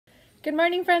Good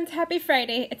morning, friends. Happy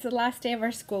Friday. It's the last day of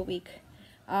our school week.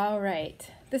 All right.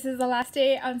 This is the last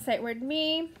day on Sight Word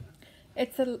Me.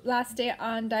 It's the last day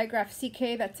on Digraph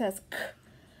CK that says K.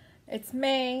 It's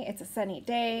May. It's a sunny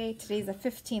day. Today's the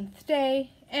 15th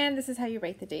day. And this is how you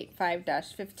write the date,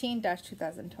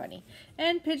 5-15-2020.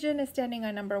 And Pigeon is standing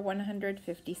on number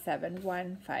 157,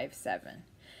 157.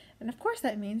 And of course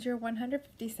that means you're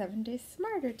 157 days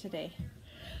smarter today.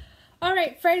 All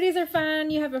right, Fridays are fun.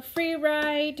 You have a free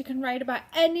write. You can write about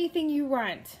anything you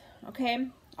want, okay?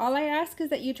 All I ask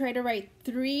is that you try to write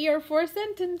 3 or 4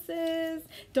 sentences.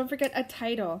 Don't forget a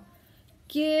title.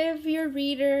 Give your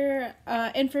reader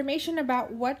information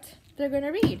about what they're going to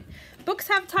read. Books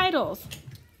have titles.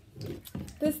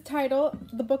 This title,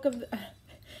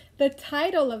 the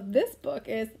title of this book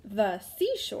is The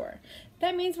Seashore.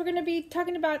 That means we're going to be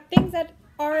talking about things that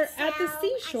are at the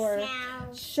seashore.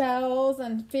 Shells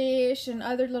and fish and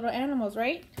other little animals,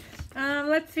 right?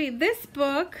 Let's see. This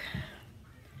book,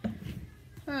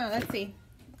 let's see.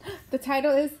 The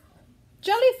title is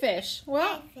Jellyfish.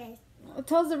 Well, it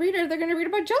tells the reader they're going to read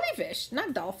about jellyfish,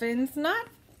 not dolphins, not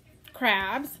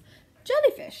crabs,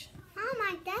 jellyfish. Oh,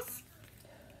 my desk.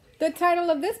 The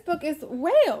title of this book is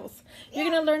Whales. You're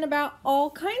going to learn about all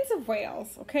kinds of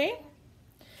whales, okay?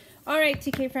 All right,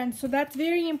 TK friends, so that's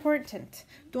very important.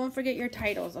 Don't forget your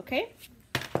titles, okay?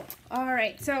 All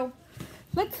right, so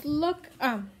let's look,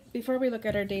 before we look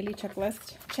at our daily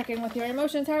checklist, check in with your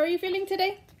emotions. How are you feeling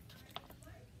today?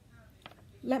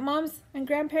 Let moms and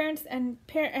grandparents and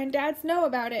dads know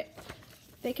about it.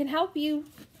 They can help you,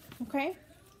 okay?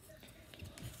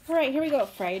 All right, here we go.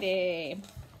 Friday,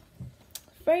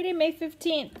 May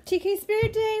 15th, TK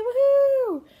Spirit Day,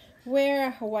 woohoo! Wear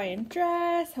a Hawaiian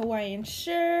dress, Hawaiian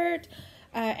shirt,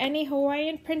 any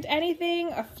Hawaiian print,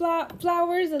 anything,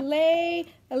 flowers, a lei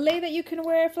that you can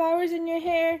wear, flowers in your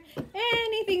hair,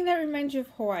 anything that reminds you of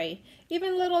Hawaii.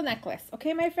 Even a little necklace,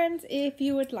 okay, my friends, if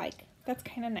you would like. That's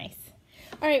kind of nice.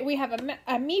 All right, we have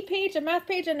a me page, a math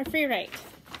page, and a free write.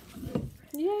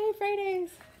 Yay,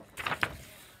 Fridays.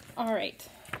 All right.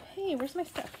 Hey, where's my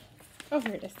stuff? Oh,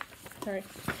 here it is. Sorry.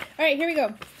 All right, here we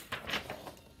go.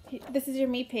 This is your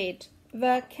me page.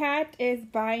 The cat is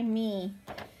by me.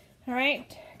 All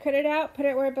right, cut it out, put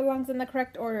it where it belongs in the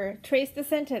correct order. Trace the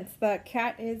sentence. The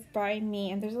cat is by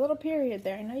me. And there's a little period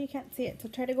there. I know you can't see it, so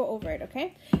try to go over it,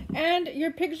 okay? And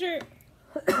your picture,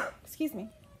 excuse me.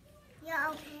 You're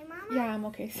okay, Mama? Yeah, I'm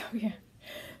okay, so yeah.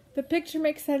 The picture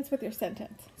makes sense with your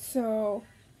sentence. So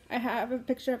I have a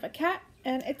picture of a cat,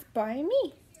 and it's by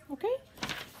me, okay?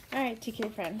 All right,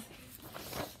 TK friends.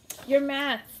 Your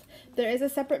math. There is a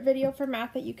separate video for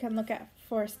math that you can look at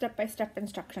for step-by-step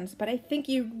instructions, but I think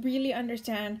you really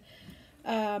understand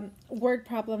word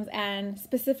problems and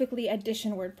specifically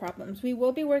addition word problems. We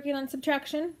will be working on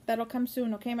subtraction. That'll come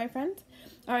soon, okay, my friends?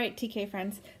 All right, TK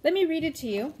friends. Let me read it to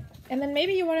you, and then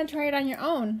maybe you want to try it on your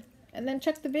own, and then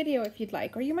check the video if you'd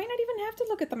like, or you might not even have to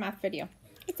look at the math video.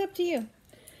 It's up to you.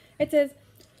 It says,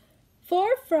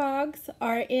 4 frogs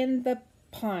are in the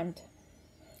pond.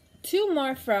 2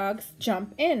 more frogs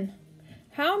jump in.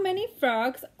 How many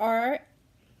frogs are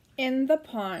in the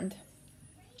pond?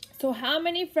 So how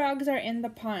many frogs are in the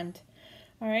pond?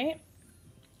 All right.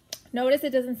 Notice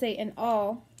it doesn't say in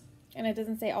all, and it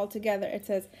doesn't say all together. It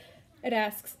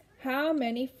asks, how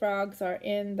many frogs are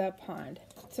in the pond?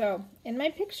 So in my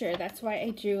picture, that's why I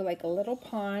drew like a little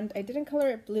pond. I didn't color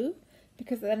it blue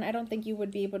because then I don't think you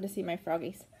would be able to see my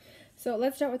froggies. So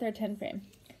let's start with our 10 frame.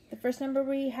 The first number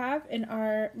we have in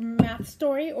our math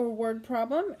story or word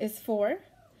problem is 4.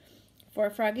 4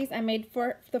 froggies. I made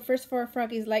the first 4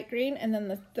 froggies light green, and then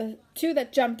the 2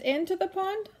 that jumped into the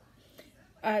pond,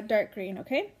 dark green,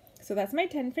 okay? So that's my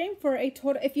 10 frame for a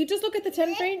total. If you just look at the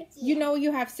 10 frame, you know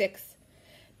you have 6.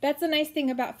 That's the nice thing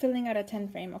about filling out a 10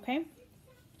 frame, okay?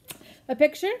 A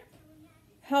picture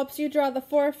helps you draw the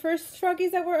 4 first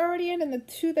froggies that were already in and the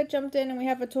 2 that jumped in, and we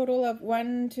have a total of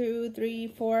 1, 2, 3,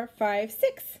 4, 5,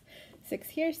 6. 6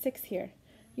 here, 6 here.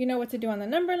 You know what to do on the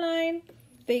number line.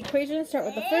 The equation, start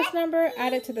with the first number,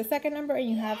 add it to the second number, and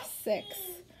you have 6.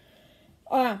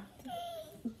 The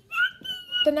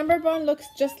number bone looks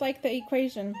just like the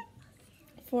equation.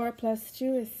 4 plus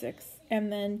 2 is 6.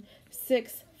 And then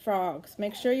 6 frogs.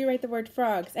 Make sure you write the word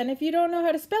frogs. And if you don't know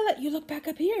how to spell it, you look back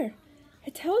up here.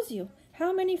 It tells you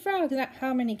how many frogs. Not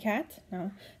how many cats.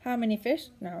 No. How many fish.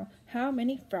 No. How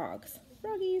many frogs.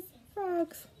 Froggies.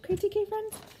 Frogs. Okay, TK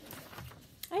friends?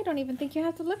 I don't even think you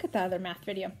have to look at the other math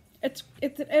video.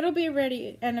 It'll be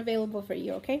ready and available for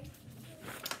you, okay?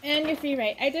 And your free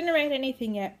write. I didn't write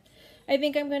anything yet. I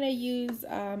think I'm going to use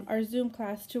our Zoom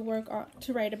class to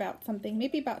write about something,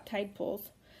 maybe about tide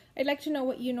pools. I'd like to know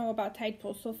what you know about tide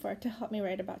pools so far to help me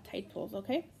write about tide pools,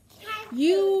 okay?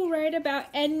 You write about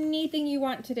anything you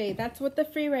want today. That's what the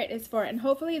free write is for. And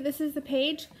hopefully this is the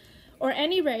page or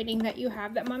any writing that you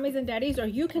have that mommies and daddies or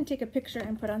you can take a picture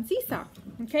and put on Seesaw,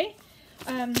 okay?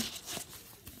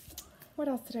 What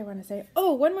else did I want to say?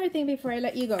 Oh, one more thing before I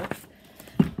let you go.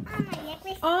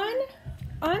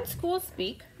 On School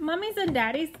Speak, mommies and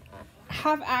daddies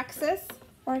have access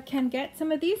or can get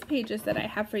some of these pages that I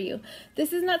have for you.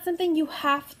 This is not something you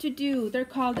have to do. They're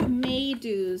called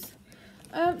may-dos.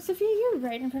 Sophia, you're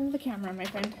right in front of the camera, my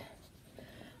friend.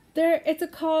 It's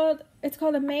called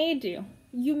a may-do.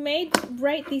 You may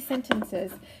write these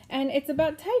sentences, and it's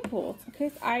about tide pools. Okay,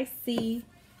 so I see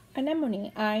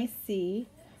anemone. I see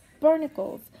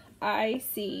barnacles. I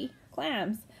see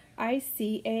clams. I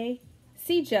see a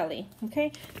sea jelly.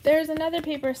 Okay, there's another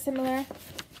paper similar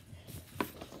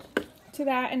to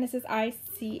that, and it says I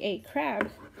see a crab.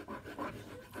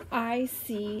 I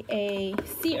see a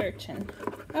sea urchin.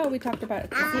 Oh, we talked about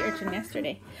the sea urchin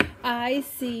yesterday. I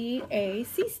see a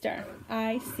sea star.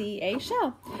 I see a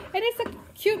shell. And it's a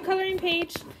cute coloring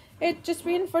page. It just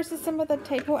reinforces some of the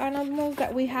tide pool animals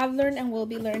that we have learned and will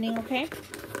be learning, okay?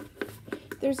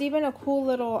 There's even a cool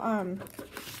little a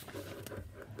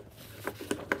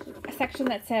section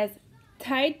that says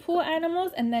tide pool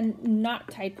animals and then not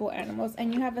tide pool animals.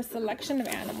 And you have a selection of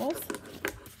animals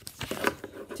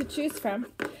to choose from.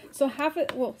 So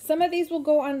some of these will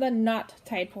go on the not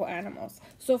tide pool animals.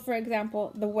 So for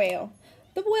example, the whale.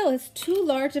 The whale is too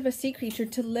large of a sea creature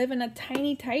to live in a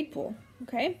tiny tide pool,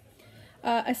 okay?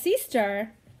 A sea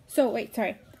star,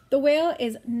 the whale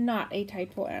is not a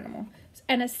tide pool animal.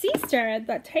 And a sea star,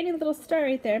 that tiny little star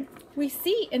right there, we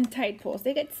see in tide pools.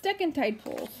 They get stuck in tide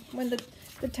pools when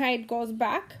the tide goes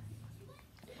back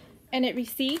and it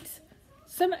recedes.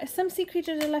 Some sea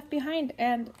creatures are left behind,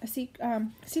 and a sea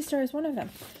star is one of them.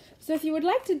 So if you would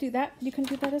like to do that, you can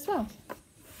do that as well.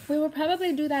 We will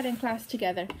probably do that in class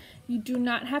together. You do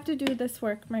not have to do this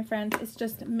work, my friends. It's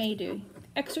just may do.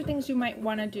 Extra things you might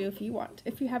want to do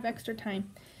if you have extra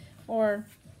time, or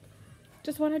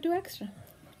just want to do extra.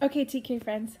 Okay, TK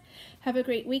friends, have a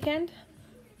great weekend.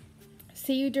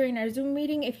 See you during our Zoom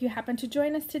meeting if you happen to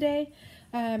join us today.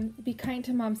 Be kind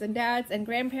to moms and dads and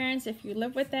grandparents if you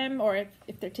live with them, or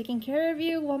if they're taking care of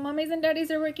you while mommies and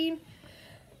daddies are working.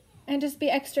 And just be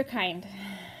extra kind.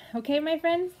 Okay, my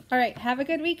friends? All right, have a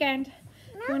good weekend.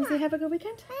 You want to say have a good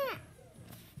weekend?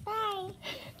 Bye.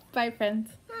 Bye, friends.